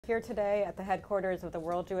here today at the headquarters of the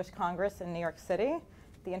World Jewish Congress in New York City,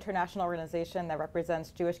 the international organization that represents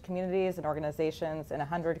Jewish communities and organizations in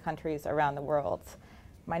 100 countries around the world.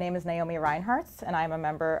 My name is Naomi Reinhardt, and I'm a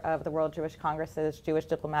member of the World Jewish Congress's Jewish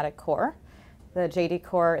Diplomatic Corps. The JD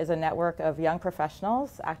Corps is a network of young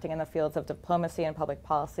professionals acting in the fields of diplomacy and public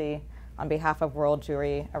policy on behalf of world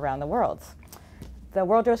Jewry around the world. The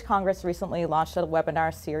World Jewish Congress recently launched a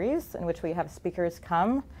webinar series in which we have speakers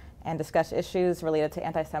come and discuss issues related to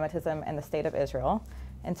anti-Semitism and the State of Israel.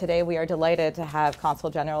 And today we are delighted to have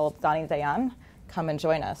Consul General Dani Dayan come and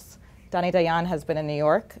join us. Dani Dayan has been in New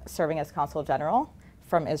York serving as Consul General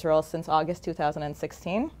from Israel since August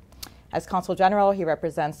 2016. As Consul General, he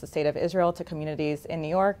represents the State of Israel to communities in New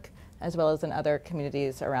York, as well as in other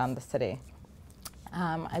communities around the city.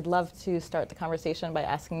 I'd love to start the conversation by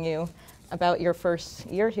asking you about your first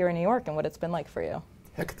year here in New York and what it's been like for you.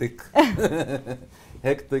 Hectic.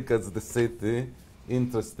 Hectic as the city,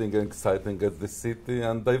 interesting and exciting as the city,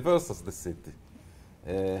 and diverse as the city.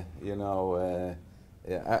 I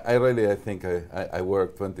think I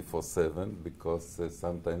work 24/7 because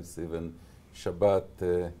sometimes even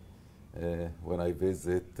Shabbat, when I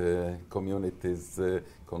visit communities,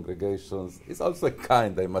 congregations, it's also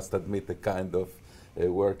I must admit, a kind of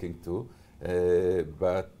working too,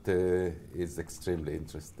 but it's extremely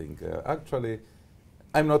interesting. Actually,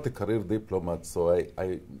 I'm not a career diplomat, so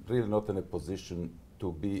I'm really not in a position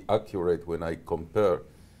to be accurate when I compare.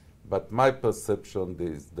 But my perception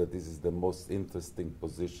is that this is the most interesting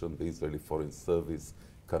position the Israeli Foreign Service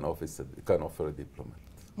can offer a diplomat.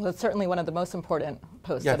 Well, it's certainly one of the most important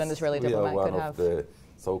posts that an Israeli diplomat could have. We are one of the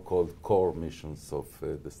so-called core missions of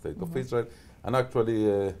the State of Israel. And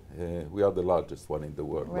actually, we are the largest one in the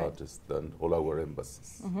world, largest than all our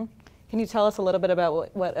embassies. Can you tell us a little bit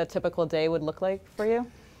about what a typical day would look like for you?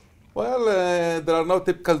 Well, there are no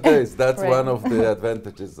typical days. That's one of the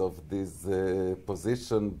advantages of this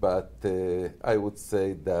position. But I would say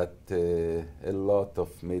that a lot of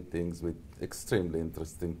meetings with extremely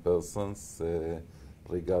interesting persons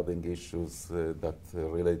regarding issues that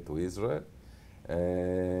relate to Israel.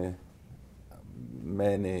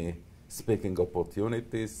 Many speaking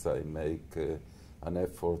opportunities. I make an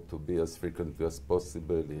effort to be as frequently as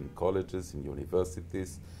possible in colleges, in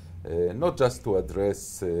universities, not just to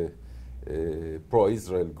address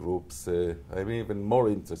pro-Israel groups. I'm even more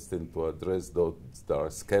interested to address those that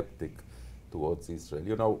are skeptic towards Israel.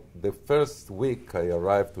 You know, the first week I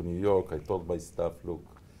arrived to New York, I told my staff, look,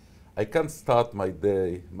 I can't start my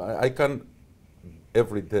day, I can't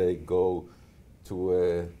every day go to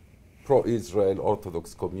a pro-Israel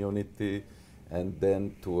Orthodox community and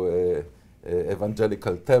then to a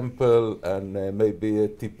evangelical temple and maybe a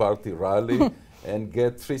Tea Party rally and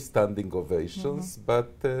get three standing ovations,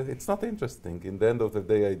 but it's not interesting. In the end of the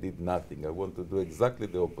day, I did nothing. I want to do exactly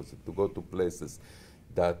the opposite, to go to places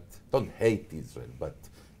that don't hate Israel, but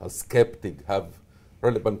are skeptic, have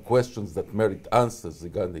relevant questions that merit answers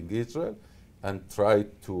regarding Israel, and try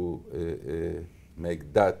to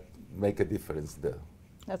make a difference there.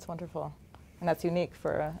 That's wonderful, and that's unique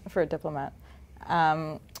for a diplomat.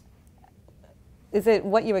 Is it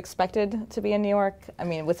what you expected to be in New York? I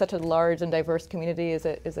mean, with such a large and diverse community, is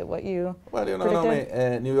it what you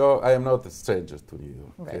predicted? New York, I am not a stranger to New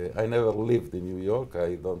York. Right. I never lived in New York.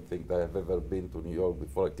 I don't think I have ever been to New York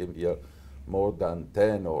before I came here more than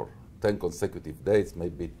 10 consecutive days,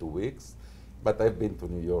 maybe 2 weeks. But I've been to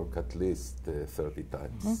New York at least 30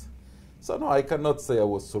 times. So no, I cannot say I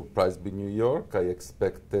was surprised by New York. I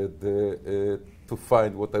expected to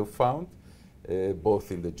find what I found,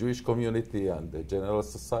 both in the Jewish community and the general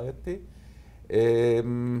society.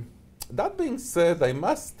 That being said, I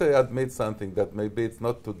must admit something that maybe it's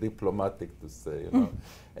not too diplomatic to say. You know?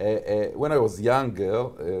 When I was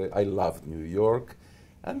younger, I loved New York.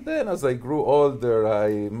 And then as I grew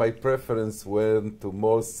older, my preference went to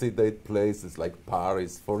more sedate places like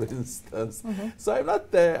Paris, for instance. So I'm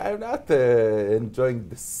not enjoying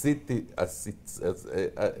the city as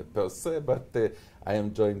per se, but I am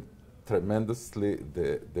enjoying tremendously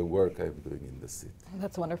the work I'm doing in the city.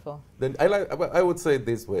 That's wonderful. Then I would say it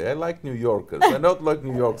this way, I like New Yorkers. I don't like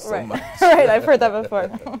New York so much. Right, I've heard that before.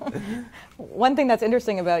 One thing that's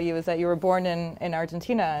interesting about you is that you were born in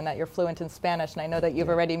Argentina and that you're fluent in Spanish, and I know that you've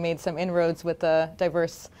already made some inroads with the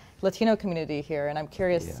diverse Latino community here, and I'm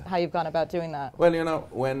curious how you've gone about doing that. Well, you know,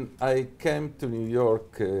 when I came to New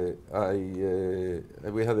York,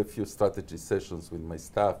 we had a few strategy sessions with my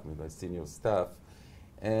staff, with my senior staff,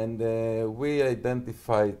 and we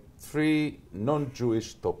identified 3 non-Jewish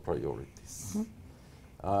top priorities.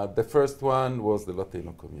 The first one was the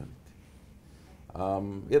Latino community.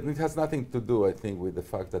 It has nothing to do, I think, with the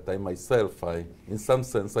fact that I myself, in some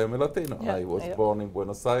sense, I am a Latino. Yeah. I was born in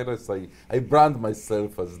Buenos Aires. I brand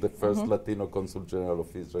myself as the first Latino Consul General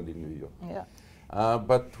of Israel in New York. Yeah.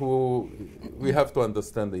 But we have to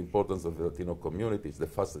understand the importance of the Latino community. It's the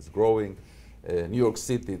fastest growing. New York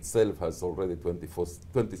City itself has already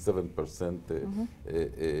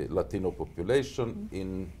 27% Latino population.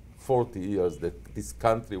 In 40 years, this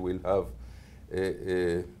country will have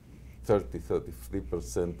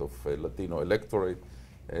 33% of Latino electorate.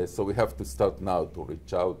 So we have to start now to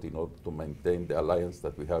reach out in order to maintain the alliance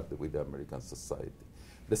that we have with the American society.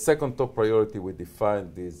 The second top priority we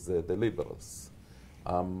defined is the liberals.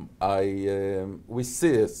 We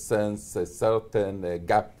see a certain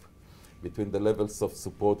gap between the levels of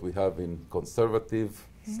support we have in conservative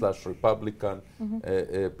 / Republican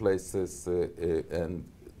places and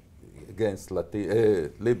against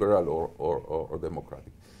liberal or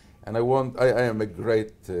democratic. And I am a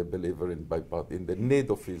great believer in the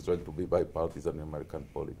need of Israel to be bipartisan in American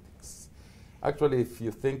politics. Actually, if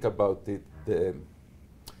you think about it,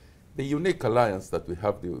 the unique alliance that we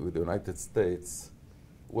have with the United States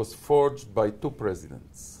was forged by two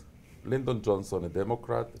presidents, Lyndon Johnson, a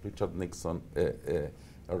Democrat, Richard Nixon, a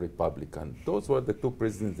Republican. Those were the two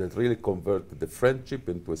presidents that really converted the friendship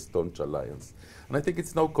into a staunch alliance. And I think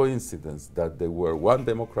it's no coincidence that there were one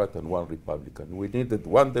Democrat and one Republican. We needed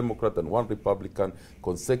one Democrat and one Republican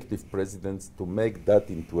consecutive presidents to make that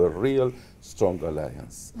into a real strong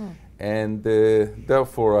alliance. And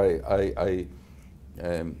therefore I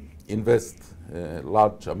invest a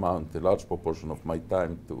large proportion of my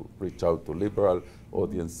time to reach out to liberal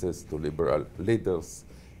audiences, to liberal leaders,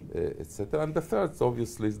 etc. And the third,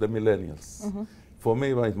 obviously, is the millennials. For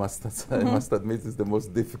me, I must admit, it's the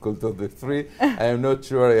most difficult of the three. I am not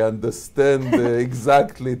sure I understand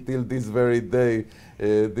exactly till this very day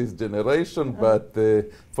this generation, but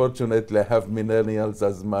fortunately, I have millennials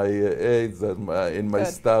as my aides in my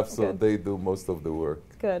staff, so they do most of the work.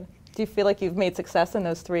 Good. Do you feel like you've made success in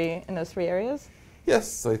those three areas?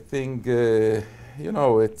 Yes, I think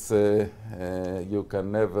it's you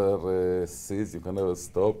can never cease, you can never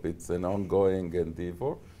stop. It's an ongoing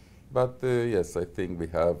endeavor. But yes, I think we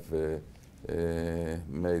have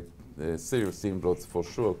made serious inroads for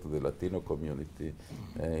sure to the Latino community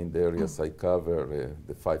in the areas I cover,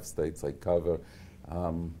 the 5 states I cover.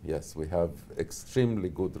 Yes, we have extremely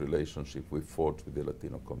good relationship we forged with the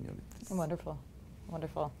Latino communities. Wonderful,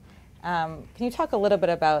 wonderful. Can you talk a little bit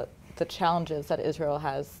about the challenges that Israel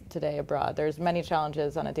has today abroad? There's many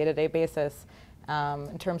challenges on a day-to-day basis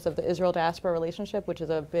in terms of the Israel-diaspora relationship, which is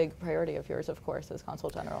a big priority of yours, of course, as Consul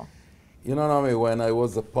General. You know, Naomi, when I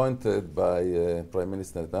was appointed by Prime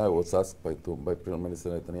Minister Netanyahu, I was asked by Prime Minister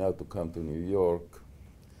Netanyahu to come to New York.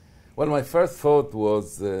 Well, my first thought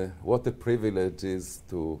was what a privilege it is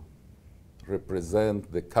to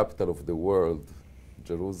represent the capital of the world,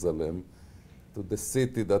 Jerusalem, to the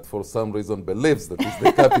city that for some reason believes that it's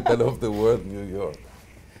the capital of the world, New York.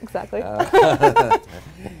 Exactly.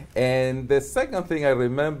 And the second thing I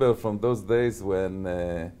remember from those days when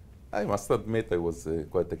I must admit I was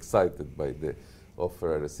quite excited by the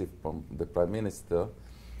offer I received from the Prime Minister.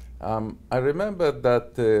 I remember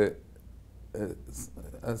that at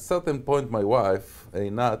a certain point my wife,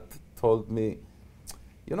 Einat, told me,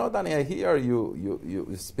 you know, Dani, I hear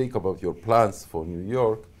you speak about your plans for New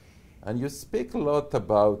York, and you speak a lot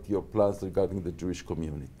about your plans regarding the Jewish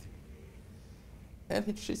community.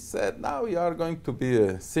 And she said, now you are going to be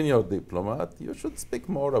a senior diplomat. You should speak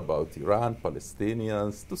more about Iran,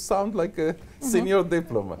 Palestinians, to sound like a senior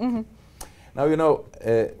diplomat. Now, you know,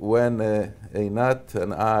 when Einat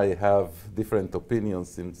and I have different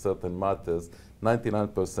opinions in certain matters,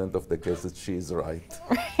 99% of the cases she is right.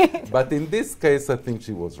 But in this case, I think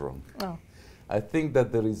she was wrong. Oh. I think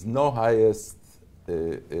that there is no highest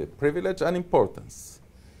privilege and importance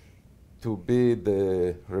to be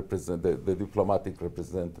the diplomatic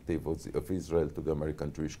representative of Israel to the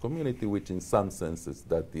American Jewish community, which in some senses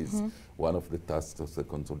that is one of the tasks of the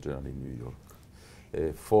Consul General in New York.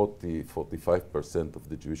 45% of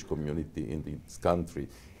the Jewish community in this country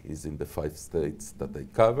is in the 5 states that I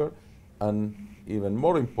cover, and even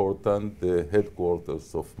more important, the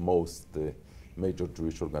headquarters of most major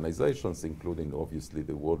Jewish organizations, including obviously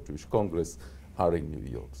the World Jewish Congress, are in New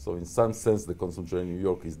York. So in some sense, the Consul General in New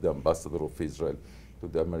York is the ambassador of Israel to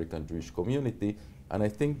the American Jewish community. And I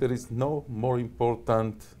think there is no more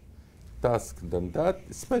important task than that,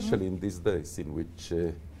 especially in these days in which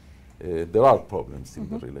there are problems in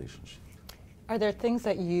the relationship. Are there things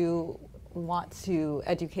that you want to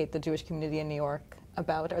educate the Jewish community in New York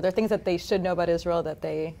about? Are there things that they should know about Israel that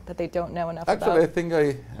they don't know enough about? Actually, I think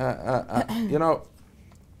you know,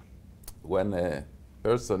 when a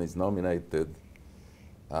person is nominated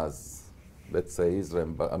as, let's say,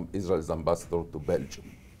 Israel's ambassador to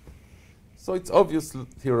Belgium, so it's obvious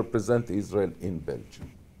he represents Israel in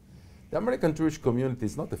Belgium. The American Jewish community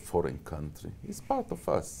is not a foreign country. It's part of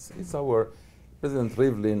us. It's our President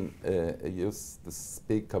Rivlin used to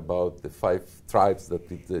speak about the 5 tribes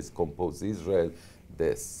that compose Israel: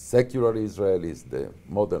 the secular Israelis, the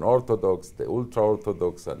modern Orthodox, the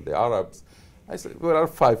ultra-Orthodox, and the Arabs. I said, there are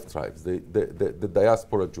 5 tribes. The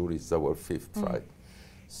diaspora Jew is our 5th tribe.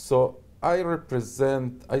 So I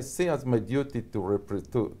see as my duty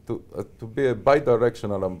to be a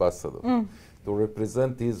bi-directional ambassador, to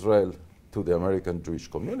represent Israel to the American Jewish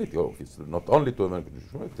community, obviously, not only to the American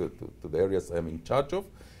Jewish community, to the areas I'm in charge of,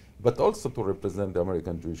 but also to represent the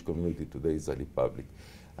American Jewish community to the Israeli public.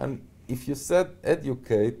 And if you said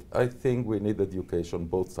educate, I think we need education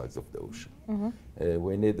both sides of the ocean.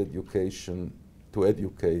 We need education to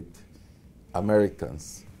educate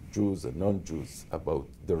Americans, Jews and non-Jews, about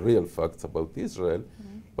the real facts about Israel,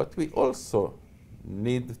 but we also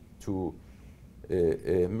need to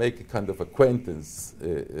make a kind of acquaintance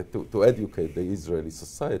to educate the Israeli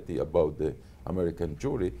society about the American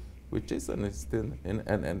Jewry, which is still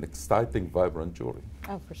an exciting, vibrant Jewry.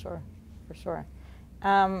 Oh, for sure, for sure.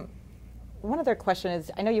 One other question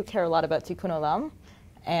is, I know you care a lot about Tikkun Olam,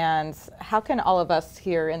 and how can all of us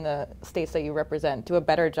here in the states that you represent do a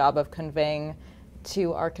better job of conveying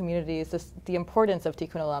to our communities the importance of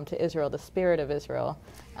Tikkun Olam to Israel, the spirit of Israel,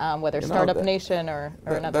 whether startup nation or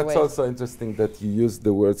in other ways? That's also interesting that you use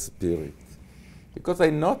the word spirit, because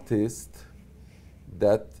I noticed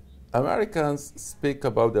that Americans speak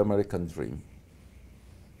about the American dream.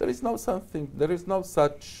 There is no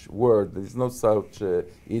such word, there is no such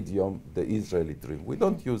idiom, the Israeli dream. We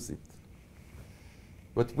don't use it.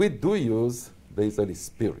 But we do use the Israeli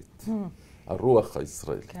spirit, Ruach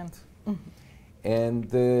HaYisraelit.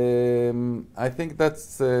 And I think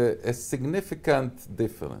that's a significant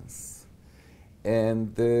difference. And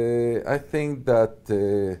I think that,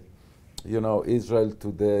 you know, Israel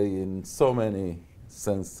today in so many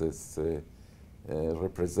senses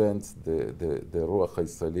represents the Ruach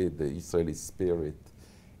HaYisraelit, the Israeli spirit.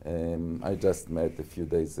 I just met a few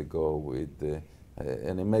days ago with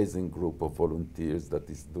an amazing group of volunteers that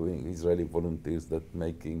is doing, Israeli volunteers that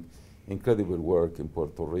making incredible work in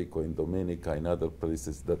Puerto Rico, in Dominica, in other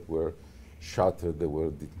places that were shattered, they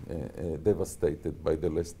were devastated by the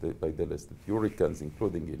latest hurricanes,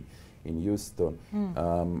 including in Houston.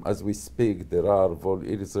 As we speak, there are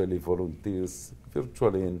Israeli volunteers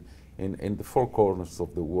virtually in the 4 corners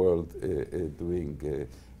of the world doing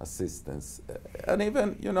assistance. And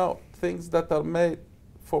even, you know, things that are made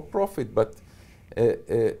for profit, but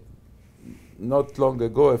not long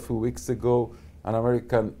ago, a few weeks ago, an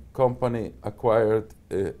American company acquired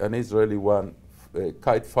an Israeli one,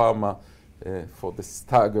 Kite Pharma, for the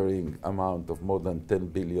staggering amount of more than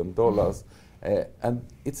 $10 billion. And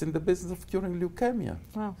it's in the business of curing leukemia.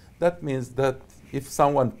 Wow. That means that if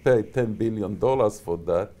someone paid $10 billion for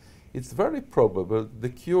that, it's very probable the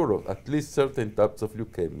cure of at least certain types of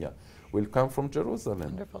leukemia will come from Jerusalem.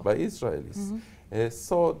 Wonderful. By Israelis.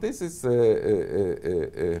 So this is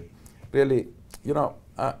really, you know,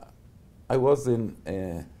 I was in,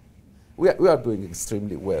 we are doing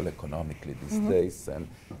extremely well economically these days, and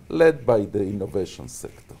led by the innovation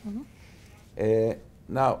sector.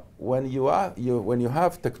 Now, when you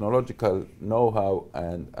have technological know-how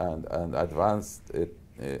and advanced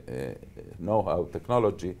know-how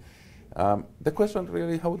technology, the question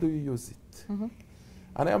really, how do you use it?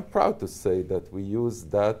 And I am proud to say that we use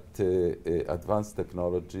that advanced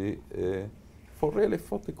technology for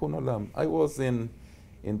Tikkun Olam. I was in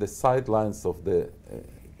the sidelines of the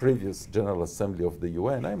previous General Assembly of the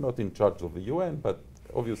UN. I'm not in charge of the UN, but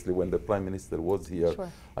obviously when the Prime Minister was here,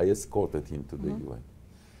 I escorted him to the UN.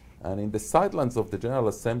 And in the sidelines of the General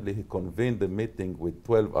Assembly, he convened a meeting with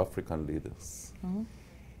 12 African leaders.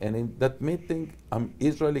 And in that meeting,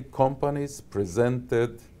 Israeli companies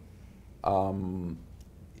presented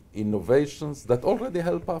innovations that already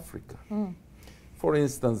help Africa. For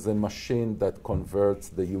instance, a machine that converts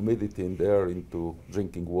the humidity in the air into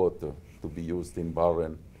drinking water to be used in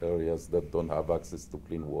barren areas that don't have access to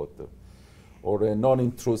clean water. Or a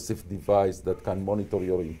non-intrusive device that can monitor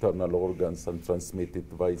your internal organs and transmit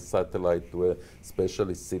it by satellite to a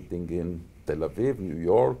specialist sitting in Tel Aviv, New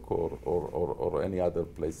York, or any other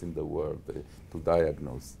place in the world to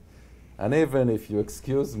diagnose. And even if you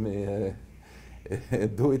excuse me,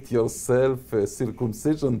 do-it-yourself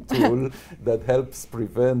circumcision tool that helps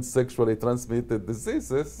prevent sexually transmitted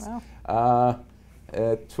diseases. Wow.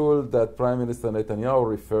 A tool that Prime Minister Netanyahu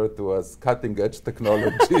referred to as cutting-edge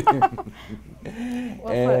technology.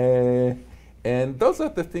 And those are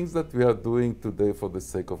the things that we are doing today for the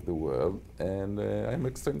sake of the world, and I'm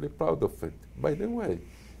extremely proud of it. By the way,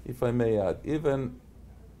 if I may add, even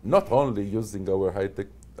not only using our high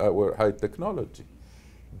technology,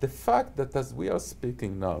 the fact that as we are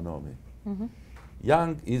speaking now, Naomi,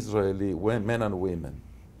 young Israeli men and women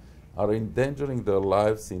are endangering their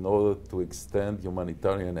lives in order to extend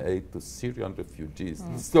humanitarian aid to Syrian refugees,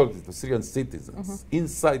 to Syrian citizens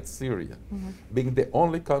inside Syria, being the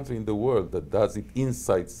only country in the world that does it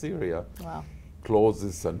inside Syria. Wow.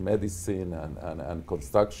 Clothes and medicine and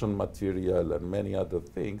construction material and many other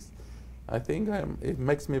things. I think it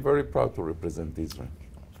makes me very proud to represent Israel.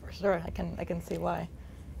 For sure, I can see why.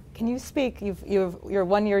 Can you speak, you're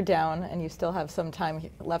 1 year down and you still have some time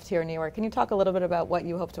left here in New York. Can you talk a little bit about what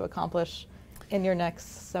you hope to accomplish in your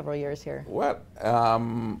next several years here? Well,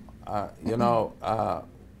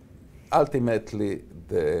 ultimately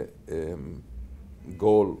the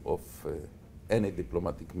goal of any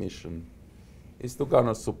diplomatic mission is to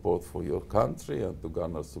garner support for your country and to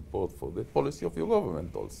garner support for the policy of your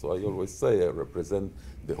government also. I always say I represent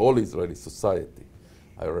the whole Israeli society.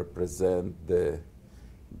 I represent the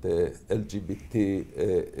LGBT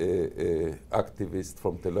activist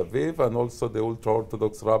from Tel Aviv and also the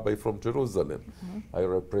ultra-Orthodox rabbi from Jerusalem. I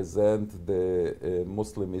represent the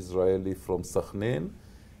Muslim Israeli from Sachnin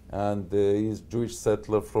and the Jewish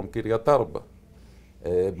settler from Kiryat Arba.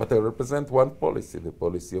 But I represent one policy, the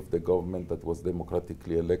policy of the government that was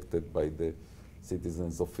democratically elected by the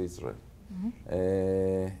citizens of Israel.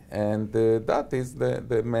 And that is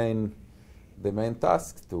the main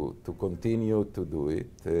task, to continue to do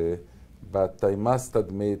it. But I must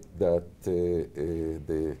admit that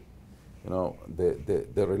the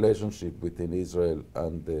relationship between Israel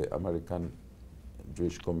and the American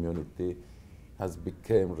Jewish community has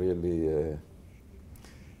become really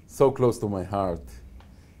so close to my heart.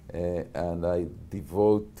 And I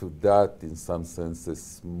devote to that in some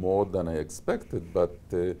senses more than I expected, but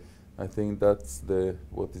I think that's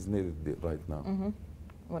what is needed right now.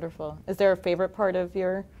 Wonderful. Is there a favorite part of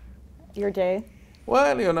your day?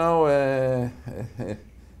 Well,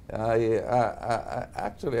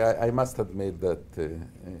 I must admit that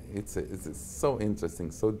it's so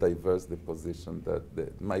interesting, so diverse, the position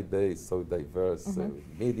that my day is so diverse with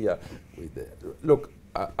media. Look,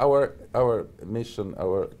 our mission,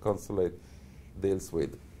 our consulate deals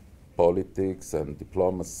with politics and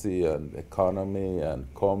diplomacy and economy and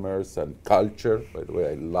commerce and culture. By the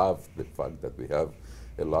way, I love the fact that we have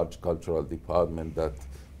a large cultural department that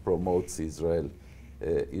promotes Israeli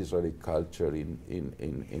culture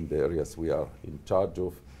in the areas we are in charge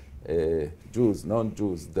of. Jews,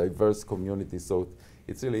 non-Jews, diverse communities. So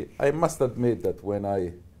it's really, I must admit that when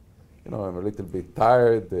I'm a little bit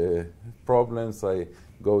tired, problems, I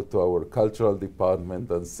go to our cultural department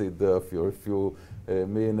and sit there for a few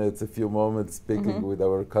minutes, a few moments, speaking with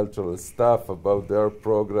our cultural staff about their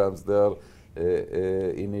programs, their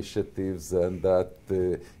initiatives, and that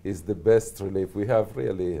is the best relief. We have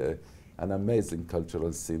really an amazing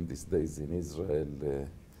cultural scene these days in Israel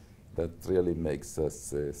that really makes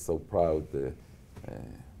us so proud,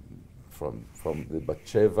 from the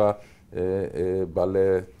Batsheva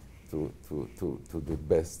ballet to the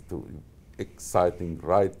best, to exciting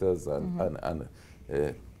writers and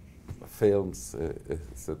films,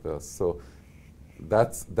 etc. So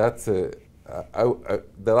that's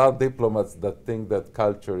there are diplomats that think that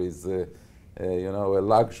culture is a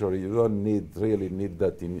luxury. You don't really need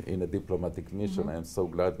that in a diplomatic mission. I am so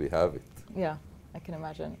glad we have it. Yeah, I can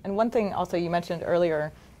imagine. And one thing also you mentioned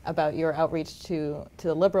earlier about your outreach to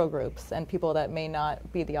the liberal groups and people that may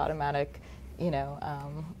not be the automatic,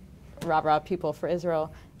 rah-rah people for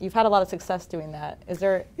Israel. You've had a lot of success doing that. Is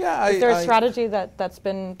there a strategy that's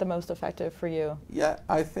been the most effective for you? Yeah,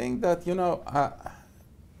 I think that,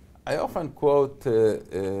 I often quote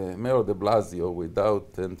Mayor de Blasio without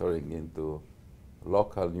entering into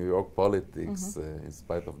local New York politics, in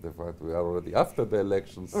spite of the fact we are already after the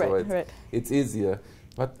election, so it's easier.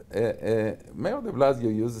 But Mayor de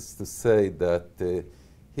Blasio uses to say that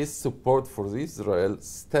his support for Israel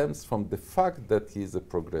stems from the fact that he is a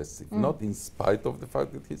progressive, not in spite of the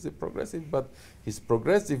fact that he's a progressive, but his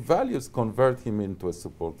progressive values convert him into a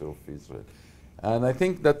supporter of Israel. And I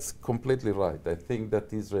think that's completely right. I think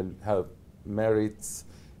that Israel merits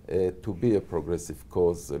to be a progressive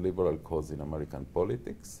cause, a liberal cause in American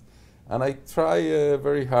politics. And I try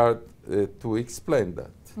very hard to explain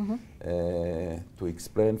that. To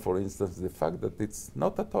explain, for instance, the fact that it's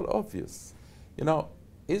not at all obvious. You know,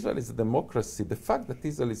 Israel is a democracy. The fact that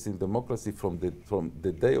Israel is in democracy from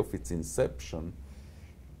the day of its inception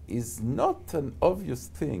is not an obvious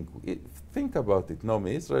thing. Think about it,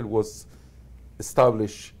 Naomi. Israel was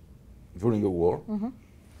established during a war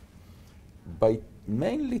by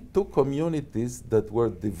mainly two communities that were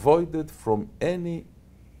devoid from any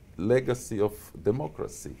legacy of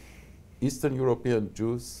democracy: Eastern European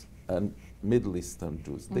Jews and Middle Eastern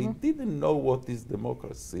Jews. They didn't know what is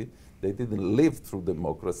democracy. They didn't live through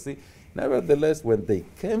democracy. Nevertheless, when they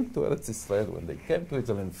came to Eretz Israel, when they came to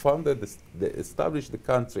Israel and founded, they established the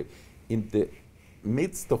country in the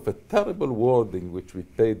midst of a terrible war in which we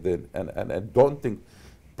paid a daunting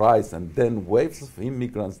price, and then waves of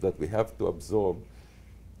immigrants that we have to absorb.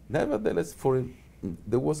 Nevertheless,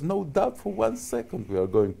 there was no doubt for 1 second we are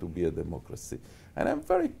going to be a democracy. And I'm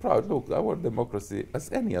very proud. Look, our democracy,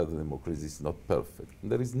 as any other democracy, is not perfect.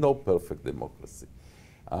 There is no perfect democracy.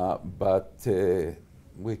 But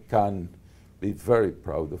we can be very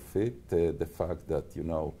proud of it. The fact that, you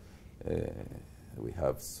know, we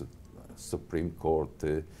have Supreme Court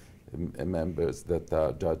members that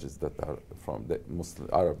are judges that are from the Muslim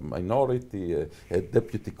Arab minority, a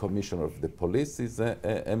deputy commissioner of the police is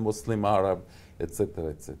a Muslim Arab, etc.,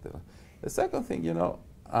 etc. The second thing, you know,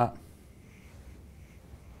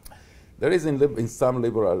 there is in some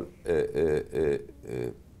liberal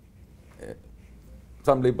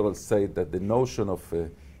some liberals say that the notion of a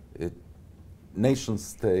nation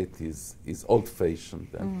state is old-fashioned,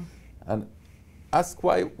 and ask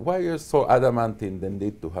why you're so adamant in the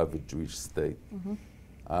need to have a Jewish state.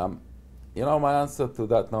 You know, my answer to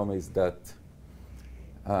that, Naomi, is that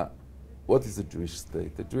what is a Jewish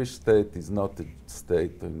state? A Jewish state is not a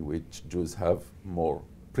state in which Jews have more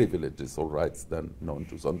privileges or rights than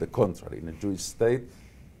non-Jews. On the contrary, in a Jewish state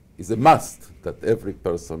is a must that every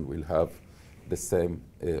person will have the same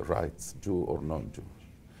rights, Jew or non-Jew.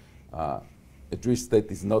 A Jewish state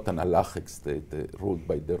is not an halachic state ruled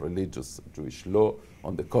by the religious Jewish law.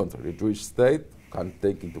 On the contrary, a Jewish state can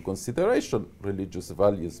take into consideration religious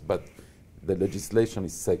values, but the legislation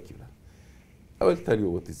is secular. I will tell you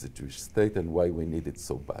what is a Jewish state and why we need it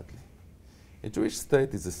so badly. A Jewish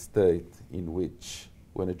state is a state in which,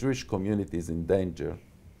 when a Jewish community is in danger,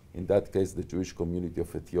 in that case the Jewish community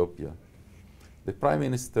of Ethiopia, the prime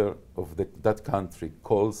minister of that country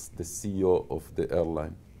calls the CEO of the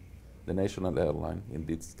airline, the national airline, in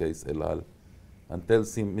this case El Al, and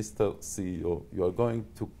tells him, Mr. CEO, you are going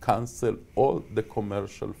to cancel all the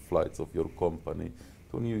commercial flights of your company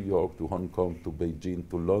to New York, to Hong Kong, to Beijing,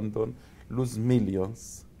 to London, lose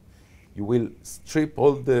millions. You will strip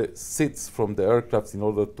all the seats from the aircrafts in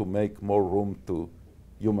order to make more room to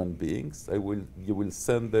human beings. You will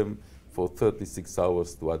send them for 36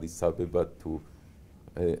 hours to Addis Ababa to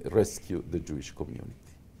rescue the Jewish community.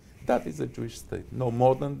 That is a Jewish state. No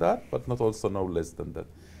more than that, but not also no less than that.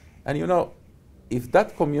 And you know, if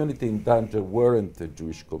that community in danger weren't a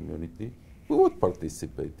Jewish community, we would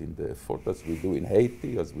participate in the effort, as we do in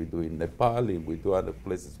Haiti, as we do in Nepal, and we do other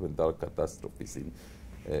places when there are catastrophes in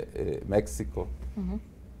Mexico.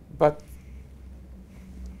 But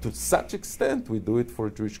to such extent, we do it for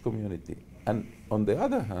a Jewish community. And on the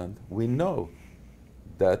other hand, we know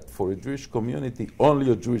that for a Jewish community,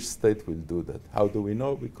 only a Jewish state will do that. How do we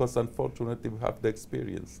know? Because unfortunately, we have the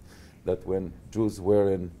experience that when Jews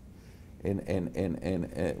were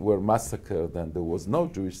were massacred and there was no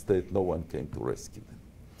Jewish state, no one came to rescue them.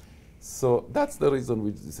 So that's the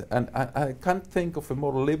reason and I can't think of a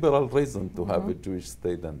more liberal reason to have a Jewish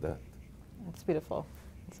state than that. That's beautiful.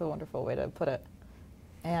 It's a wonderful way to put it.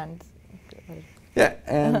 And yeah,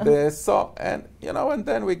 and and you know, and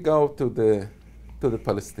then we go to the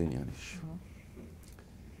Palestinian issue.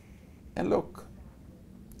 And look,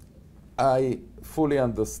 I fully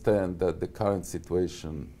understand that the current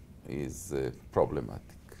situation is problematic.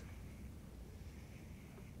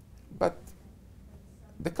 But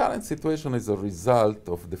the current situation is a result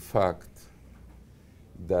of the fact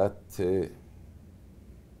that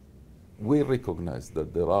we recognize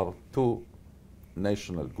that there are two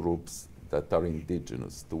national groups that are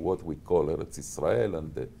indigenous to what we call Eretz Israel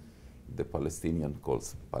and the Palestinian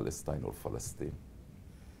calls Palestine or Palestine.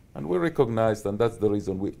 And we recognized, and that's the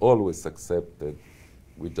reason we always accepted.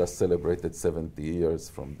 We just celebrated 70 years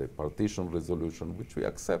from the partition resolution, which we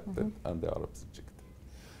accepted and the Arabs rejected.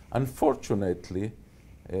 Unfortunately,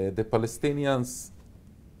 the Palestinians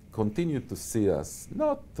continue to see us,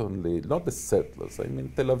 not the settlers, I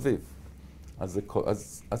mean Tel Aviv,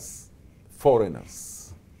 as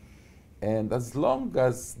foreigners. And as long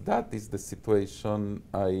as that is the situation,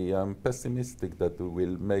 I am pessimistic that we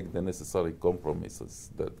will make the necessary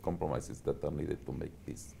compromises that are needed to make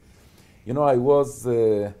peace. You know, I was,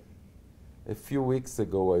 a few weeks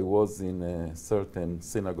ago, I was in a certain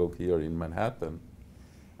synagogue here in Manhattan,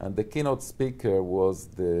 and the keynote speaker was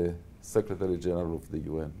the Secretary General of the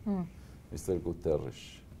UN, Mr.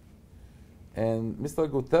 Guterres. And Mr.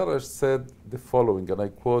 Guterres said the following, and I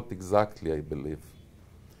quote exactly, I believe.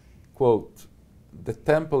 Quote, "The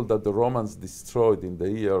temple that the Romans destroyed in the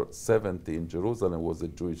year 70 in Jerusalem was a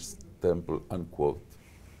Jewish temple," unquote.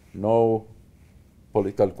 No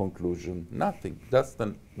political conclusion, nothing, just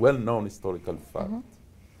a well-known historical fact.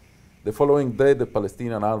 The following day, the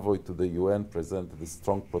Palestinian envoy to the UN presented a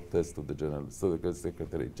strong protest to the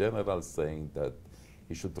Secretary General, saying that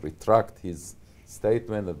he should retract his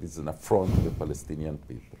statement that is an affront to the Palestinian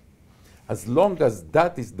people. As long as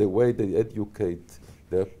that is the way they educate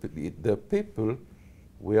the people,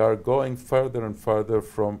 we are going further and further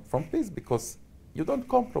from peace, because you don't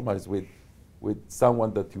compromise with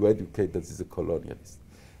someone that you educate that is a colonialist.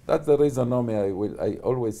 That's the reason, Naomi, I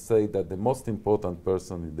always say that the most important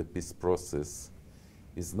person in the peace process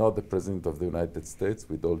is not the President of the United States,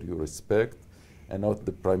 with all due respect, and not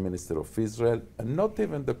the Prime Minister of Israel, and not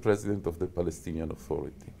even the President of the Palestinian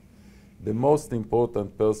Authority. The most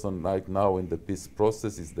important person right now in the peace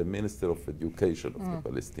process is the Minister of Education of the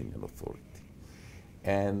Palestinian Authority.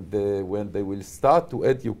 And when they will start to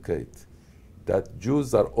educate that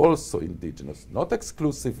Jews are also indigenous, not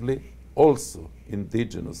exclusively, also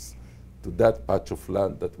indigenous to that patch of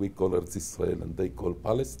land that we call Eretz Israel and they call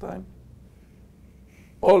Palestine,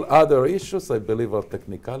 all other issues, I believe, are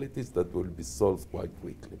technicalities that will be solved quite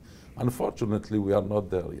quickly. Unfortunately, we are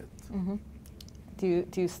not there yet. Do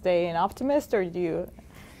you stay an optimist, or do you?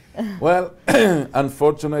 Well,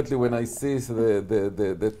 unfortunately, when I see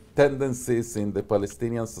the tendencies in the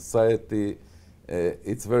Palestinian society,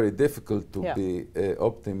 it's very difficult to be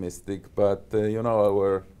optimistic. But you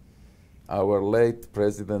know, our late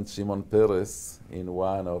President Shimon Peres, in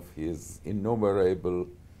one of his innumerable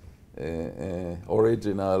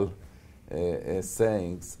original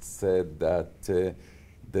sayings, said that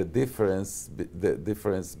the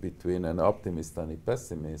difference between an optimist and a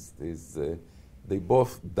pessimist is they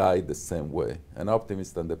both die the same way. An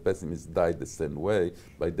optimist and a pessimist die the same way,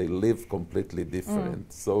 but they live completely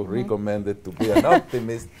different. So recommended to be an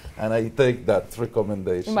optimist, and I take that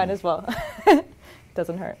recommendation. You might as well.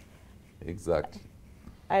 Doesn't hurt. Exactly.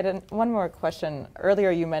 I had one more question.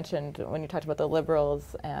 Earlier you mentioned, when you talked about the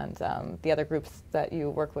liberals and the other groups that you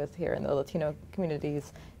work with here in the Latino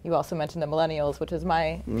communities, you also mentioned the millennials, which is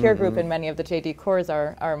my peer group, and many of the JD cores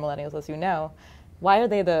are millennials, as you know. Why are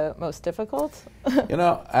they the most difficult? You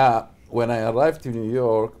know, when I arrived to New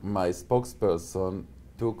York, my spokesperson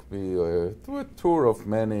took me to a tour of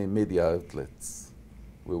many media outlets.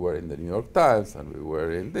 We were in the New York Times, and we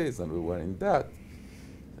were in this, and we were in that.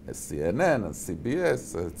 CNN and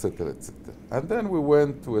CBS, etc., etc. And then we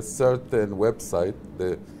went to a certain website,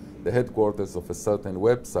 the headquarters of a certain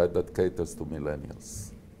website that caters to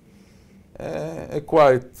millennials. A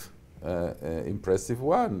quite impressive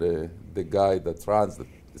one. The guy that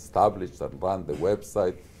established and ran the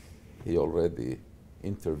website, he already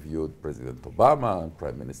interviewed President Obama and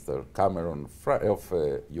Prime Minister Cameron of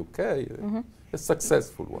UK, a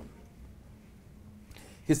successful one.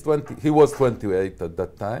 He was 28 at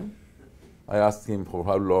that time. I asked him for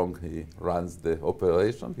how long he runs the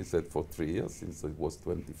operation. He said for 3 years, since he was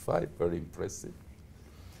 25, very impressive.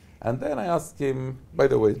 And then I asked him, by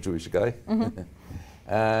the way, Jewish guy,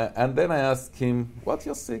 and then I asked him, what's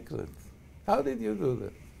your secret? How did you do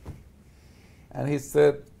that? And he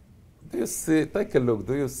said, do you see, take a look,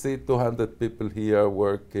 do you see 200 people here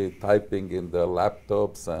working, typing in their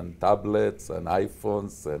laptops and tablets and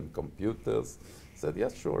iPhones and computers? I said,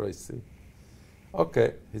 yes, sure, I see.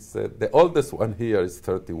 Okay, he said, the oldest one here is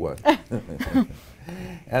 31.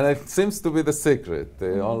 And it seems to be the secret.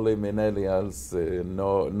 Only millennials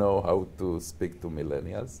know how to speak to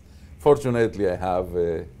millennials. Fortunately, I have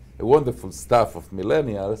a wonderful staff of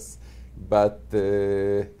millennials, but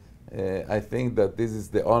I think that this is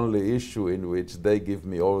the only issue in which they give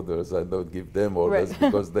me orders. I don't give them orders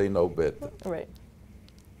because they know better. Right.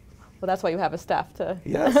 Well, that's why you have a staff to.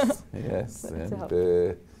 Yes, yes.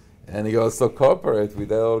 And you also cooperate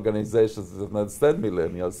with other organizations that understand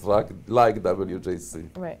millennials, like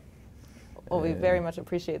WJC. Right. Well, we very much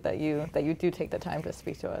appreciate that you do take the time to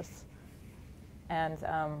speak to us. And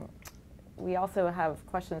we also have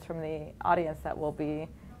questions from the audience that will be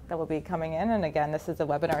coming in. And again, this is a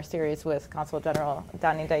webinar series with Consul General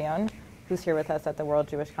Dani Dayan, who's here with us at the World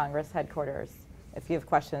Jewish Congress headquarters. if you have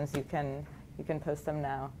questions, you can post them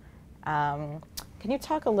now. Can you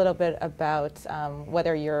talk a little bit about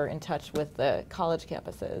whether you're in touch with the college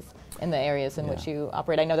campuses in the areas in which you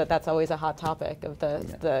operate? I know that that's always a hot topic of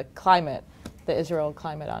the climate, the Israel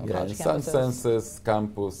climate on college campuses. In some senses,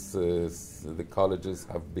 campuses, the colleges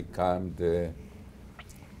have become the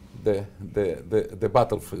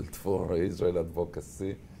battlefield for Israel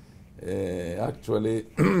advocacy. Actually,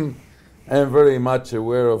 I'm very much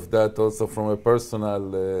aware of that also from a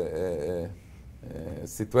personal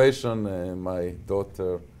situation. My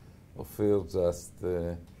daughter, Ophir, just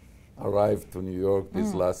arrived to New York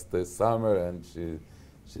this last summer, and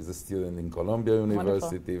she's a student in Columbia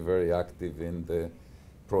University, very active in the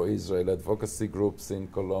pro-Israel advocacy groups in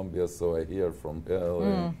Columbia, so I hear from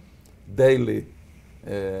her daily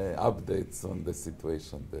updates on the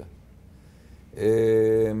situation there.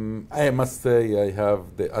 I must say I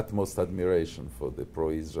have the utmost admiration for the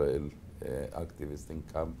pro-Israel activists in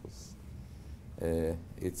campus.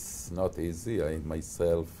 It's not easy. I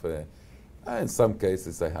myself, in some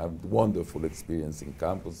cases, I have wonderful experience in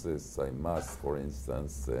campuses. I must, for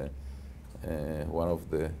instance, one of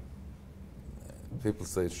the people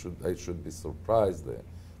say I should be surprised.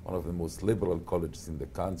 One of the most liberal colleges in the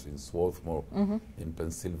country, in Swarthmore, in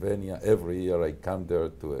Pennsylvania. Every year I come there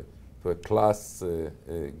to a class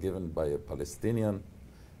given by a Palestinian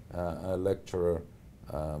lecturer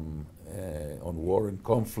on war and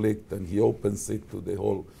conflict, and he opens it to the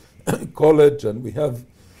whole college, and we have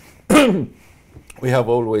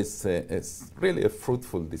always really a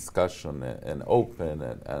fruitful discussion, an open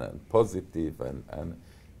and positive and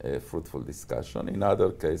fruitful discussion. In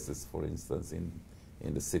other cases, for instance, in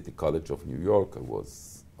the City College of New York, I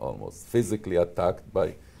was almost physically attacked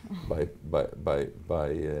by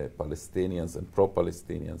Palestinians and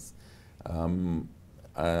pro-Palestinians.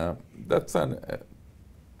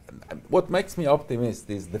 What makes me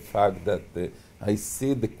optimistic is the fact that I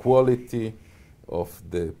see the quality of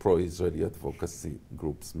the pro-Israeli advocacy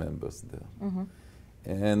groups members there.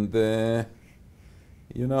 And,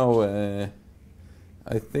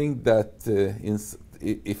 I think that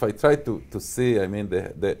if I try to see, I mean,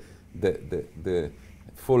 the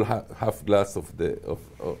full half glass of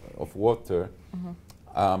water,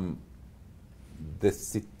 the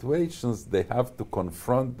situations they have to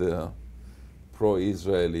confront the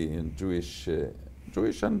pro-Israeli and Jewish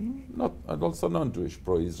and non-Jewish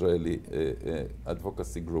pro-Israeli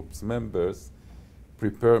advocacy groups members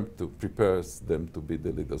prepares them to be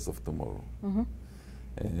the leaders of tomorrow.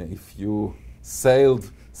 If you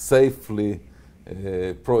sailed safely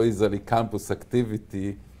pro-Israeli campus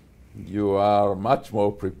activity, you are much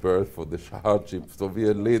more prepared for the hardships to be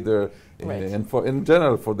a leader and in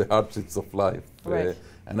general for the hardships of life.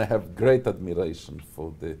 And I have great admiration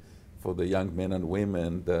for the young men and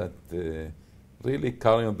women that really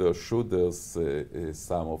carry on their shoulders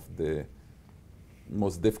some of the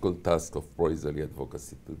most difficult tasks of pro-Israeli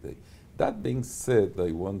advocacy today. That being said,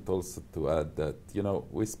 I want also to add that,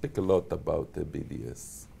 we speak a lot about the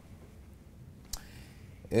BDS.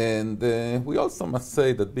 And we also must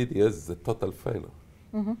say that BDS is a total failure.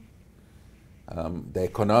 The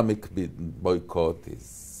economic boycott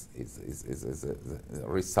is a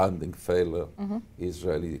resounding failure.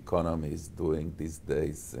 Israeli economy is doing these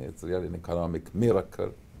days. It's really an economic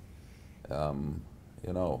miracle.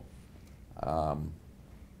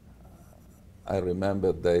 I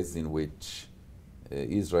remember days in which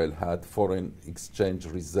Israel had foreign exchange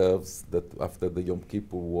reserves that after the Yom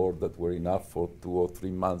Kippur War that were enough for 2 or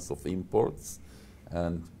 3 months of imports,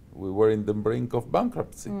 and we were in the brink of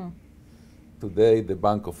bankruptcy. Today, the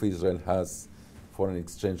Bank of Israel has foreign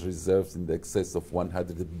exchange reserves in the excess of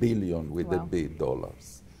 100 billion with a B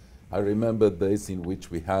dollars. I remember days in which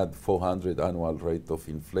we had 400 annual rate of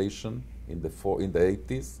inflation in the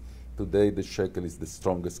 80s. Today, the shekel is the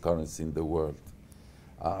strongest currency in the world.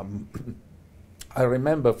 I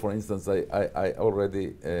remember, for instance, I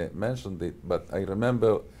already mentioned it, but I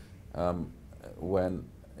remember when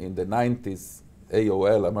in the 90s,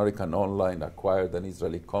 AOL, American Online, acquired an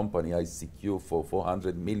Israeli company, ICQ, for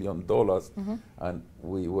 $400 million. And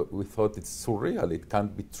we thought it's surreal. It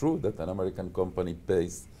can't be true that an American company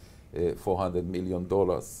pays $400 million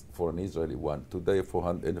for an Israeli one. Today, a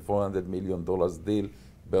 $400 million deal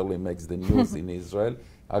barely makes the news in Israel.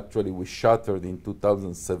 Actually, we shattered in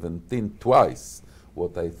 2017 twice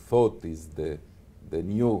what I thought is the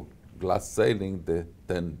new glass ceiling, the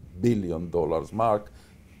 $10 billion mark.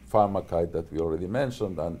 Pharmacide that we already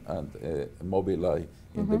mentioned, and Mobileye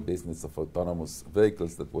in the business of autonomous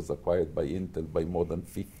vehicles that was acquired by Intel by more than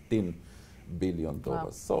 $15 billion.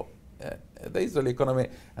 So the Israeli economy.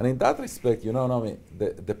 And in that respect, you know, Naomi,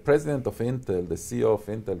 the president of Intel, the CEO of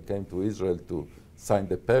Intel, came to Israel to sign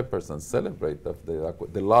the papers and celebrate of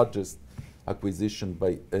the largest acquisition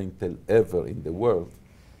by Intel ever in the world.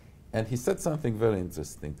 And he said something very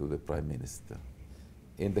interesting to the prime minister.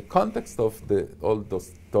 In the context of all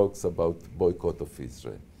those talks about boycott of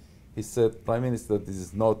Israel, he said, Prime Minister, this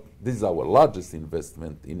is our largest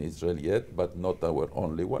investment in Israel yet, but not our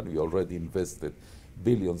only one. We already invested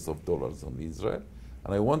billions of dollars on Israel.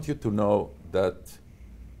 And I want you to know that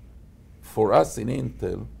for us in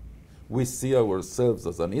Intel, we see ourselves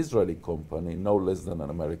as an Israeli company, no less than an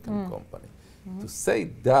American company. To say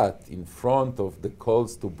that in front of the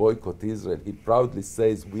calls to boycott Israel, he proudly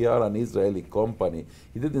says, we are an Israeli company.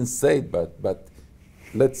 He didn't say it, but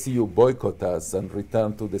let's see you boycott us and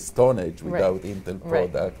return to the Stone Age without Intel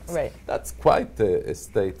products. Right. That's quite a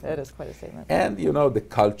statement. That is quite a statement. And, you know, the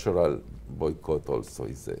cultural boycott also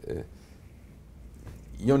is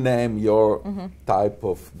you name your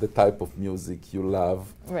the type of music you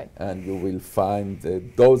love, and you will find a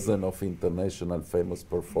dozen of international famous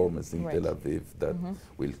performers in Tel Aviv that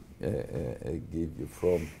will give you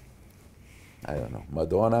from, I don't know,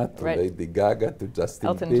 Madonna to Lady Gaga to Justin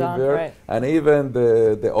Elton Bieber, John, and even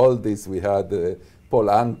the oldies we had, Paul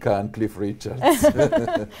Anka and Cliff Richards.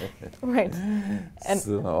 Right. And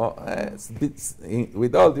so,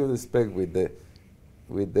 with all due respect, with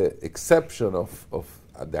the exception of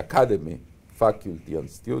the academy, faculty and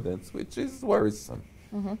students, which is worrisome,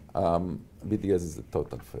 BDS is a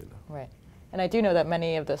total failure. Right. And I do know that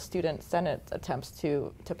many of the student senate attempts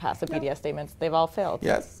to pass the BDS statements, they've all failed.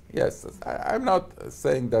 Yes, yes. I'm not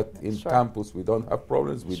saying that in campus we don't have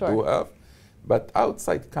problems, we do have, but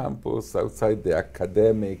outside campus, outside the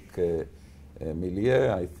academic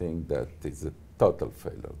milieu, I think that is a total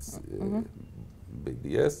failure,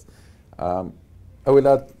 BDS. I will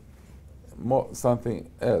add something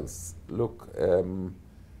else. Look,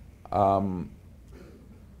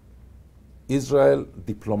 Israel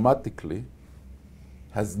diplomatically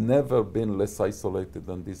has never been less isolated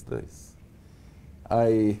than these days.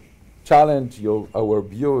 I challenge our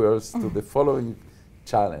viewers to the following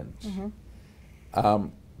challenge.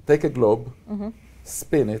 Take a globe,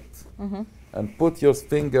 spin it, and put your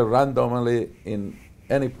finger randomly in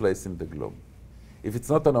any place in the globe. If it's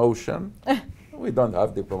not an ocean, we don't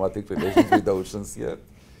have diplomatic relations with oceans yet.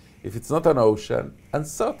 If it's not an ocean, and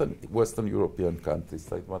certain Western European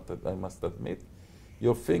countries, I must admit,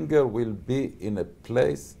 your finger will be in a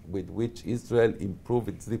place with which Israel improved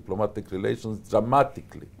its diplomatic relations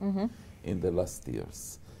dramatically in the last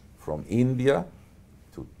years. From India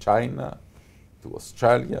to China, to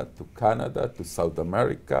Australia, to Canada, to South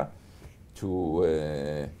America, to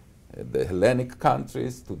the Hellenic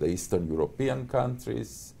countries, to the Eastern European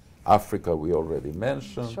countries, Africa we already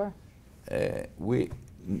mentioned. We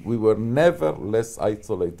were never less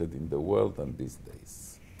isolated in the world than these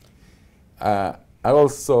days.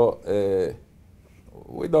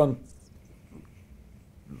 We don't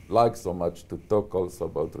like so much to talk also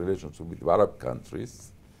about relationship with Arab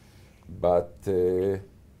countries, but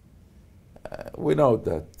we know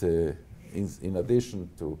that in addition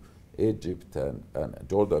to Egypt and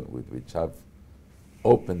Jordan, with which have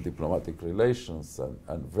open diplomatic relations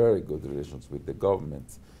and very good relations with the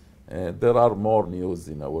governments, there are more news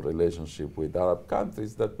in our relationship with Arab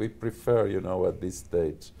countries that we prefer, you know, at this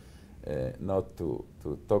stage not to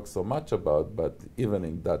talk so much about, but even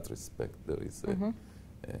in that respect there is a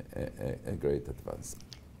great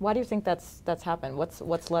advancement. Why do you think that's happened?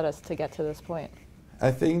 What's led us to get to this point? I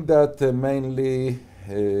think that mainly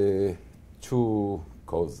two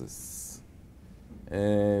causes.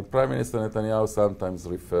 Prime Minister Netanyahu sometimes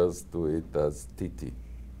refers to it as TT,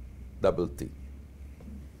 double T.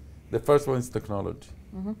 The first one is technology.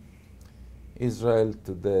 Israel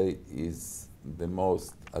today is the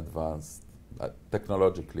most advanced,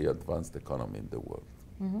 technologically advanced economy in the world.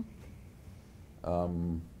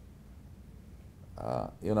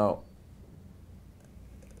 You know,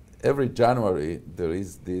 every January there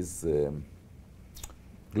is this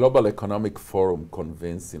Global Economic Forum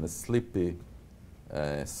convenes in a sleepy,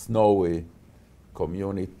 snowy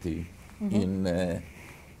community in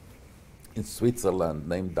Switzerland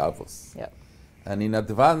named Davos. And in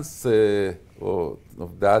advance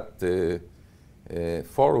of that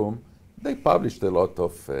forum, they published a lot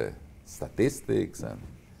of statistics, and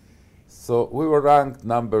so we were ranked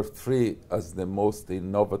number 3 as the most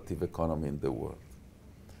innovative economy in the world.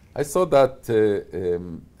 I saw that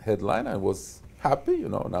headline. I was happy, you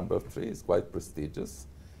know, number 3 is quite prestigious.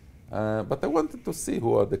 But I wanted to see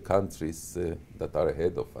who are the countries that are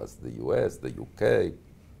ahead of us, the US, the UK,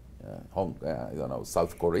 I don't know,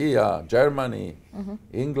 South Korea, Germany,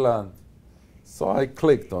 England. So I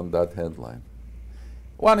clicked on that headline.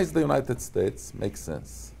 One is the United States, makes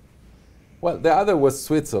sense. Well, the other was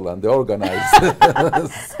Switzerland, the organized.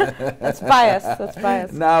 That's biased. That's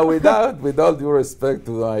biased. Now, with all due respect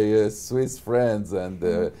to my Swiss friends and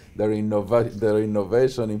their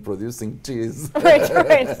innovation in producing cheese,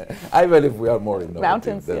 Right. I believe we are more innovative.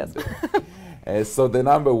 Mountains, than yes. them. So the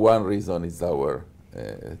number one reason is our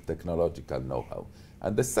technological know-how.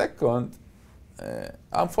 And the second,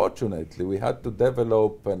 unfortunately, we had to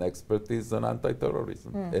develop an expertise on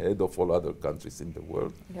anti-terrorism ahead of all other countries in the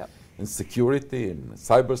world. Yep. In security, in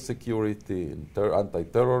cybersecurity, in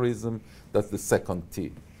anti-terrorism. That's the second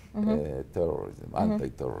T, terrorism,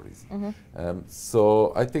 anti-terrorism.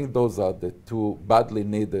 So I think those are the two badly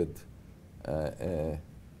needed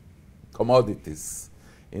commodities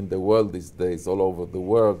in the world these days, all over the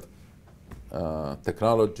world,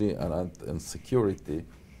 technology and security,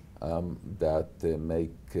 that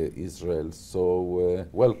make Israel so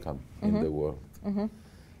welcome in the world.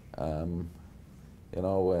 You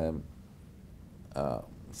know,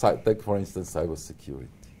 take for instance cybersecurity.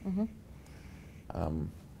 A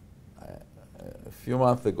few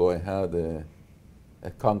months ago, I had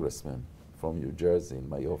a congressman from New Jersey in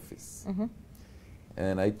my office.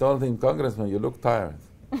 And I told him, Congressman, you look tired.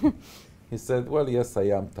 He said, well, yes, I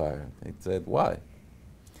am tired. He said, why?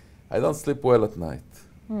 I don't sleep well at night.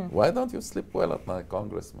 Why don't you sleep well at night,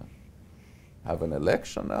 Congressman? Have an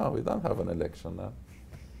election now? We don't have an election now.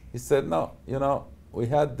 He said, no, you know, we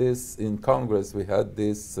had this in Congress, we had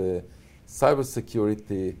this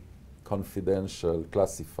cybersecurity confidential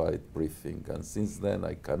classified briefing, and since then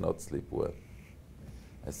I cannot sleep well.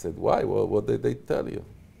 I said, why? Well, what did they tell you?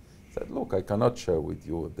 He said, look, I cannot share with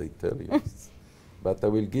you what they tell you, but I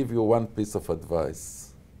will give you one piece of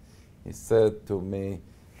advice. He said to me,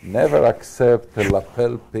 never accept a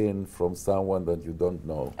lapel pin from someone that you don't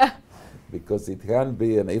know. Because it can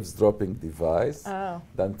be an eavesdropping device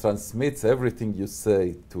that transmits everything you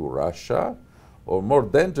say to Russia, or more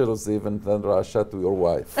dangerous even than Russia, to your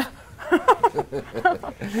wife.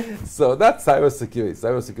 So that's cybersecurity.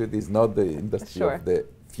 Cybersecurity is not the industry of the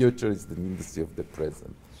future, it's the industry of the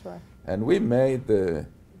present. And we made an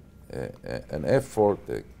effort,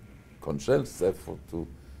 a conscious effort to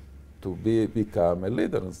become a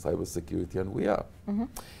leader in cybersecurity, and we are.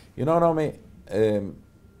 You know, Naomi,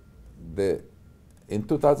 in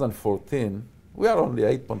 2014, we are only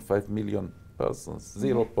 8.5 million persons,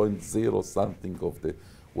 0.0 something of the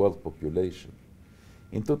world population.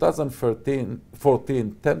 In 2014,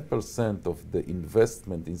 10% of the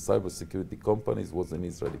investment in cybersecurity companies was in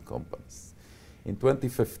Israeli companies. In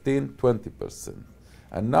 2015, 20%.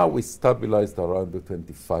 And now we stabilized around the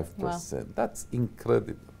 25%. Wow. That's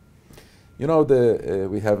incredible. You know,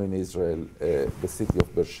 we have in Israel the city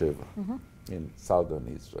of Beersheba. In southern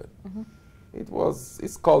Israel.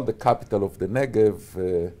 It's called the capital of the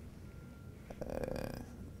Negev.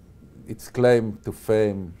 Its claim to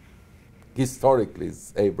fame historically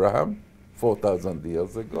is Abraham, 4,000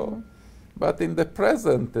 years ago. But in the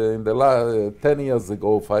present, in the last 10 years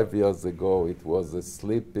ago, 5 years ago, it was a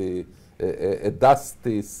sleepy, a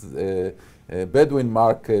dusty Bedouin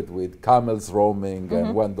market with camels roaming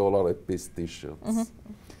and $1 a piece T-shirts.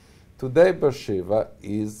 Today, Beersheba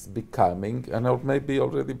is becoming, and or maybe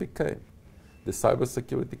already became, the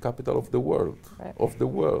cybersecurity capital of the world.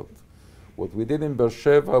 What we did in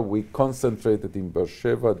Beersheba, we concentrated in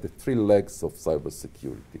Beersheba the three legs of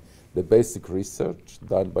cybersecurity. The basic research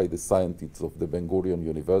done by the scientists of the Ben Gurion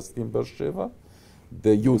University in Beersheba,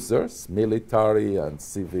 the users, military and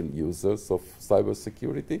civil users of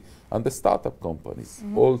cybersecurity, and the startup companies.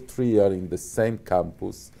 All three are in the same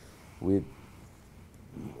campus with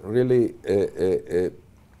really,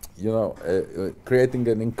 creating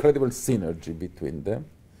an incredible synergy between them.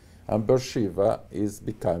 And Beersheba is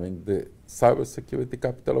becoming the cybersecurity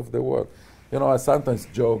capital of the world. You know, I sometimes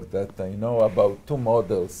joke that I know about two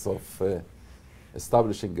models of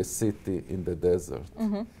establishing a city in the desert.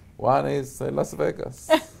 One is Las Vegas,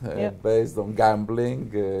 based on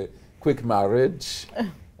gambling, quick marriage,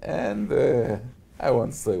 and I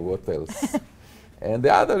won't say what else. And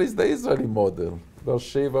the other is the Israeli model,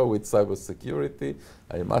 Beersheba with cybersecurity.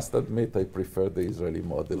 I must admit I prefer the Israeli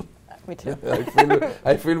model. Me too.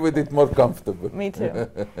 I feel with it more comfortable. Me too.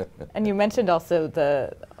 And you mentioned also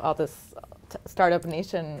all this startup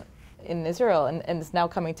nation in Israel, and it's now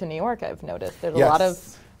coming to New York. I've noticed there's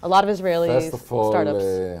a lot of Israeli First of all, startups.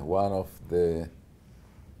 One of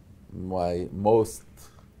my most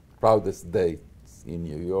proudest dates in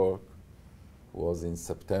New York was in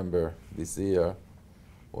September this year,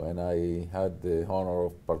 when I had the honor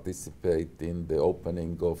of participating in the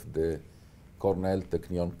opening of the Cornell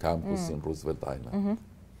Technion campus in Roosevelt Island.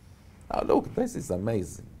 Now look, this is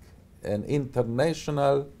amazing. An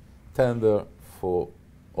international tender for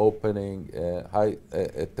opening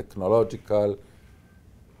a technological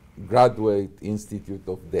graduate institute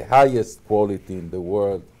of the highest quality in the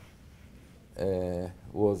world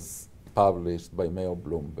was published by Mayor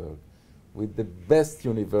Bloomberg, with the best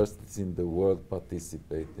universities in the world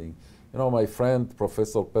participating. You know, my friend,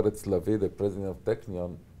 Professor Peretz Lavi, the president of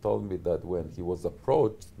Technion, told me that when he was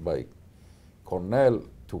approached by Cornell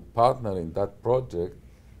to partner in that project,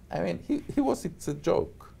 I mean, it's a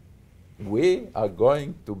joke. We are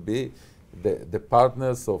going to be the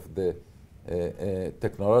partners of the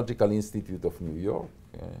Technological Institute of New York.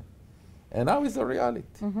 And now is a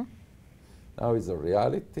reality. Now is a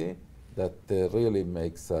reality that really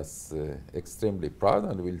makes us extremely proud,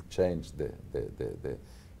 and will change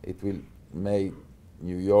it will make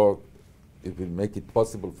New York, it will make it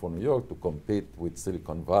possible for New York to compete with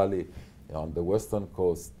Silicon Valley on the western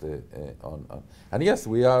coast. And yes,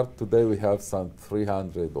 today we have some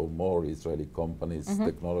 300 or more Israeli companies,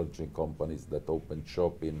 technology companies that open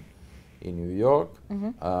shop in New York,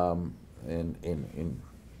 in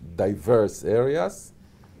diverse areas.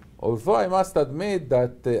 Although I must admit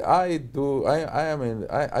that I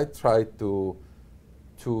try to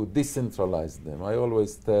decentralize them. I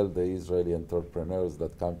always tell the Israeli entrepreneurs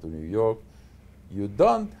that come to New York, you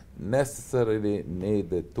don't necessarily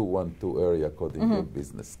need a 212 area code in your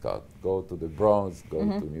business card. Go to the Bronx, go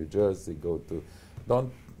to New Jersey,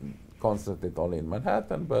 don't concentrate only in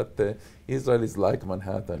Manhattan, but Israel is like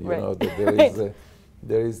Manhattan. You know that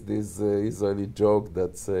there is this Israeli joke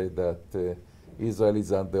that say that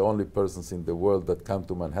Israelis are the only persons in the world that come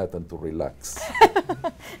to Manhattan to relax.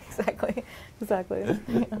 Exactly.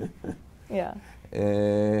 Yeah.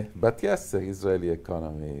 But yes, the Israeli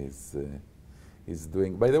economy is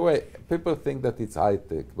doing. By the way, people think that it's high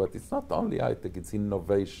tech, but it's not only high tech; it's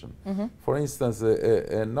innovation. For instance,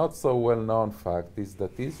 a not so well-known fact is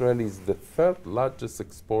that Israel is the third largest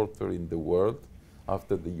exporter in the world,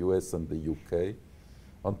 after the U.S. and the U.K.,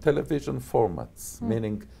 on television formats,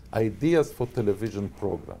 meaning ideas for television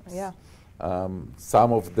programs. Yeah.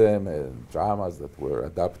 Some of them dramas that were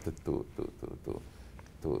adapted to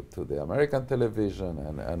the American television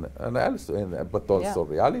and also, but also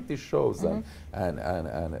reality shows and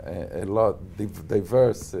a lot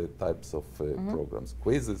diverse types of programs,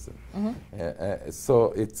 quizzes.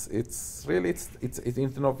 So it's really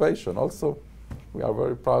innovation. Also, we are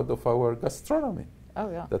very proud of our gastronomy.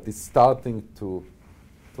 Oh yeah. That is starting to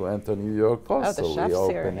enter New York also. Oh, the chefs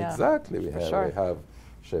here, yeah. Exactly. We have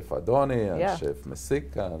Chef Adoni and Chef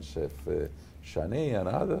Mesika and Chef Shani and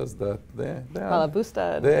others that they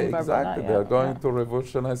Malabusta exactly. They are going to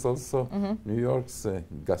revolutionize also New York's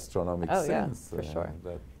gastronomic sense. Yeah, for sure.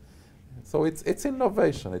 So it's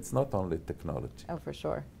innovation. It's not only technology. Oh, for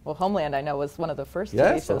sure. Well, Homeland, I know, was one of the first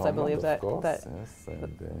TV shows, I believe, that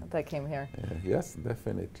came here. Yes,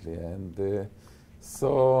 definitely. And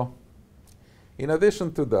so, in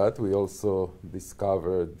addition to that, we also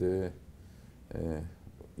discovered,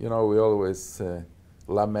 we always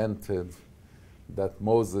lamented that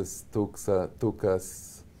Moses took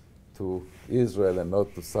us to Israel and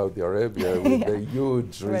not to Saudi Arabia with the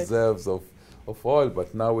huge reserves of oil,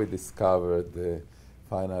 but now we discovered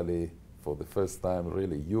finally, for the first time,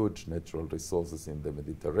 really huge natural resources in the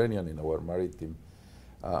Mediterranean, in our maritime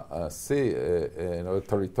sea, in our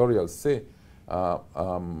territorial sea,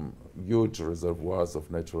 huge reservoirs of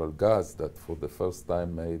natural gas that for the first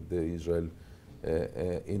time made Israel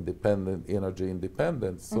energy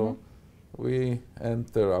independent. So we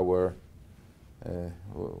enter our,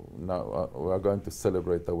 now we are going to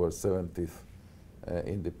celebrate our 70th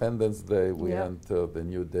Independence Day. We enter the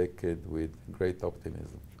new decade with great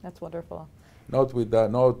optimism. That's wonderful. Not with that,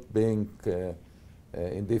 not being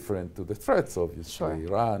indifferent to the threats, obviously,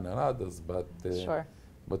 Iran and others, but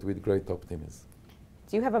with great optimism.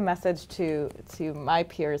 Do you have a message to my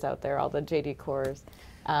peers out there, all the JD Corps,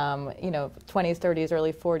 20s, 30s,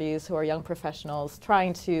 early 40s, who are young professionals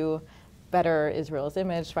trying to better Israel's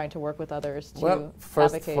image, trying to work with others to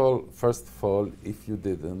advocate? First of all, if you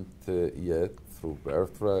didn't yet, through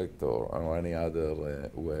Birthright or any other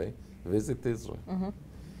way, visit Israel.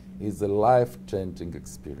 It's a life-changing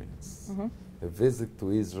experience. A visit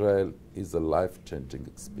to Israel is a life-changing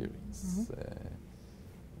experience.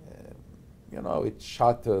 It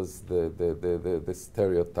shatters the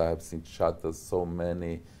stereotypes. It shatters so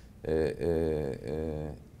many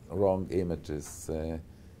wrong images.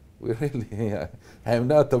 We really, I'm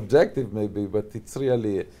not objective maybe, but it's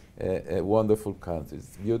really a wonderful country.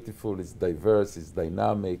 It's beautiful, it's diverse, it's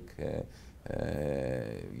dynamic.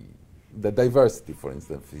 The diversity, for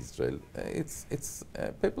instance, of Israel,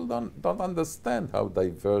 people don't understand how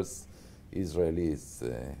diverse Israel is,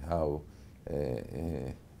 how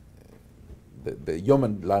the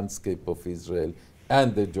human landscape of Israel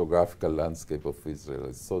and the geographical landscape of Israel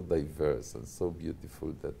is so diverse and so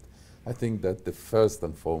beautiful that I think that the first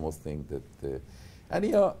and foremost thing that, and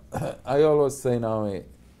you know, I always say, Naomi,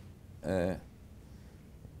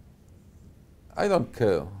 I don't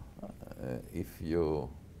care if you,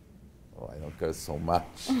 I don't care so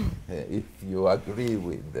much if you agree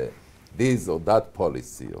with this or that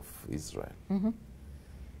policy of Israel.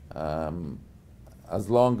 As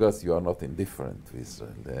long as you are not indifferent to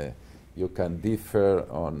Israel. You can differ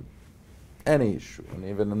on any issue, and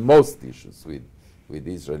even on most issues with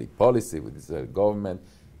Israeli policy, with Israeli government.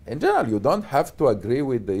 In general, you don't have to agree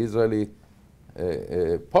with the Israeli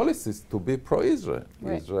policies to be pro-Israel.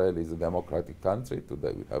 Right. Israel is a democratic country.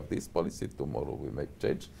 Today we have this policy. Tomorrow we may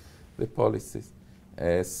change the policies.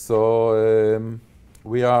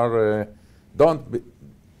 We are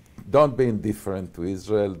don't be indifferent to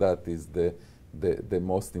Israel. That is the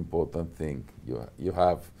most important thing. You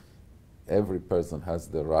have. Every person has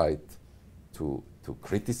the right to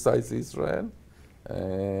criticize Israel.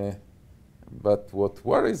 But what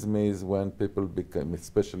worries me is when people become,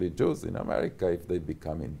 especially Jews in America, if they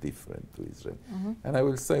become indifferent to Israel. And I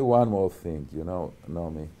will say one more thing, you know,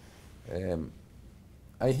 Naomi.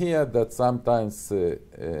 I hear that sometimes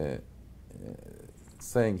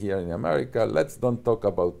saying here in America, let's don't talk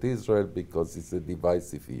about Israel because it's a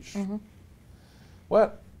divisive issue.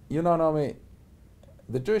 Well, you know, Naomi,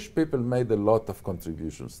 the Jewish people made a lot of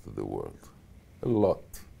contributions to the world, a lot,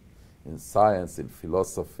 in science, in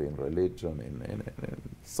philosophy, in religion, in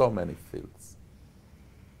so many fields.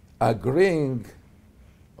 Agreeing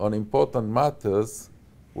on important matters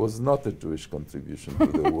was not a Jewish contribution to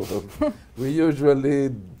the world. We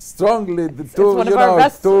usually strongly, two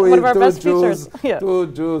Jews, yeah.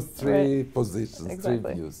 2 Jews, 3 right. positions,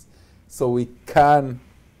 exactly. 3 views. So we can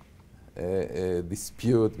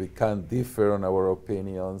dispute, we can differ on our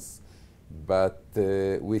opinions, but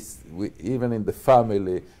we even in the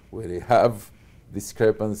family where we have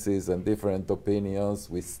discrepancies and different opinions,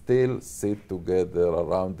 we still sit together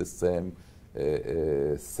around the same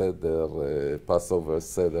Seder, Passover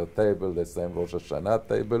Seder table, the same Rosh Hashanah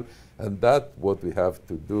table, and that's what we have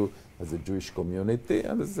to do as a Jewish community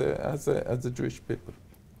and as a Jewish people.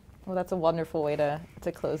 Well, that's a wonderful way to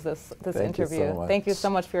close this Thank interview. You so Thank you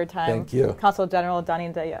so much for your time. Thank you. Consul General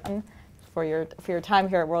Dani Dayan, for your time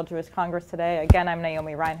here at World Jewish Congress today. Again, I'm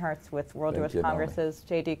Naomi Reinhardt with World Jewish Congress's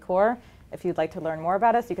JD Corps. If you'd like to learn more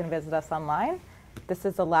about us, you can visit us online. This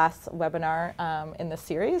is the last webinar in the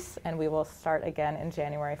series, and we will start again in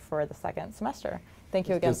January for the 2nd semester. Thank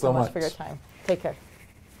you again so much for your time. Take care.